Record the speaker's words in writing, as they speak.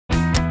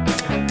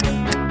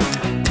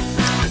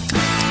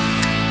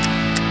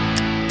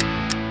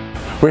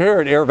We're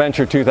here at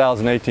AirVenture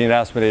 2018 at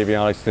Aspen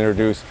Avionics to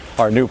introduce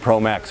our new Pro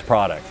Max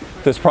product.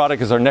 This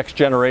product is our next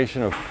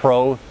generation of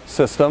Pro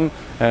system,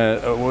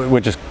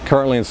 which is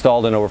currently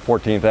installed in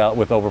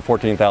with over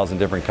 14,000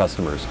 different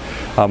customers.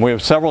 We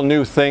have several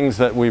new things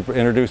that we've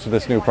introduced with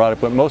this new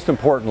product, but most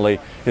importantly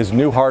is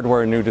new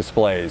hardware and new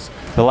displays.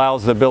 It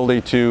allows the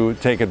ability to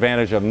take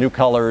advantage of new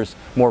colors,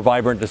 more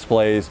vibrant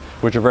displays,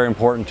 which are very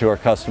important to our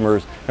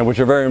customers and which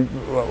are very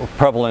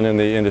prevalent in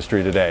the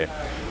industry today.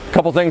 A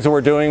couple things that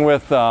we're doing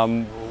with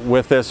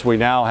this, we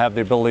now have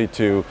the ability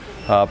to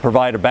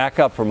provide a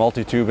backup for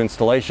multi-tube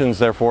installations.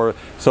 Therefore,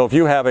 so if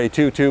you have a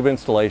two-tube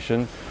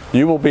installation,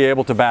 you will be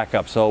able to back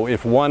up. So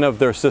if one of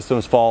their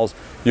systems falls,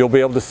 you'll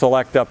be able to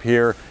select up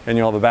here and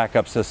you'll have a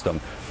backup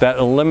system. That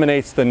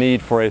eliminates the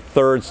need for a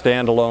third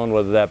standalone,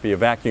 whether that be a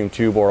vacuum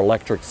tube or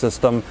electric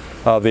system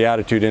of the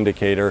attitude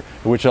indicator,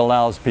 which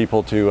allows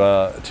people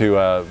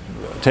to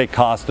take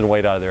cost and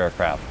weight out of their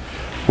aircraft.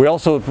 We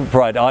also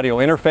provide audio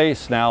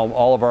interface. Now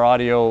all of our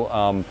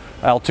audio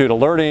altitude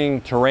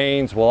alerting,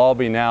 terrains will all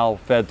be now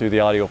fed through the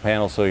audio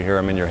panel so you hear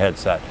them in your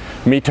headset.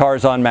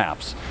 METARs on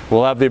maps.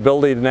 We'll have the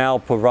ability to now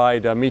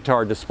provide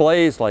METAR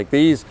displays like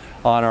these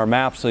on our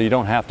maps so you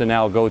don't have to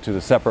now go to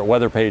the separate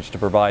weather page to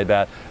provide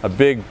that. A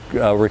big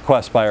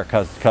request by our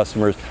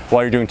customers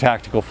while you're doing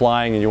tactical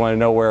flying and you want to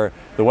know where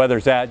the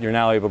weather's at, you're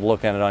now able to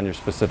look at it on your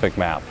specific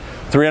map.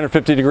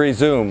 350-degree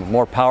zoom,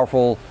 more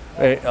powerful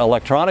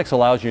electronics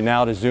allows you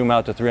now to zoom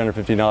out to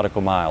 350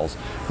 nautical miles.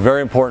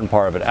 Very important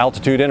part of it.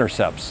 Altitude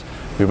intercepts.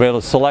 You'll be able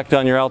to select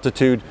on your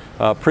altitude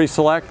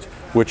pre-select,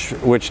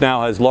 which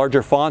now has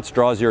larger fonts,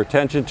 draws your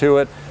attention to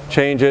it,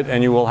 change it,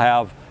 and you will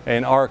have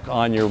an arc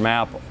on your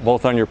map,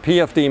 both on your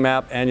PFD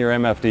map and your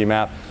MFD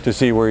map, to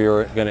see where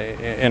you're going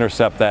to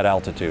intercept that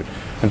altitude.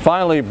 And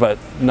finally, but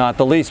not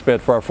the least bit,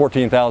 for our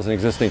 14,000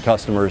 existing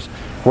customers,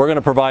 we're going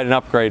to provide an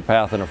upgrade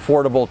path, an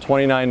affordable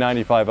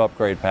 $29.95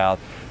 upgrade path,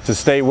 to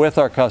stay with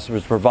our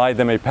customers, provide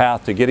them a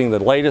path to getting the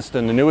latest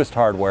and the newest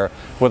hardware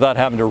without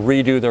having to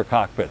redo their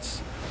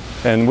cockpits.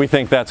 And we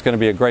think that's going to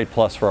be a great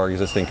plus for our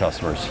existing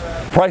customers.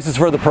 Prices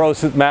for the Pro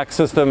Max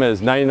system is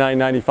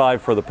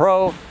 $99.95 for the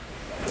Pro,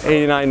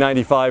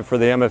 $89.95 for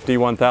the MFD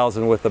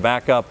 1000 with the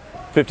backup,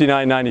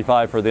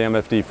 $59.95 for the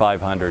MFD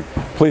 500.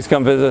 Please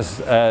come visit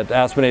us at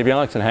Aspen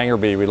Avionics in Hangar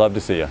B. We'd love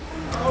to see you.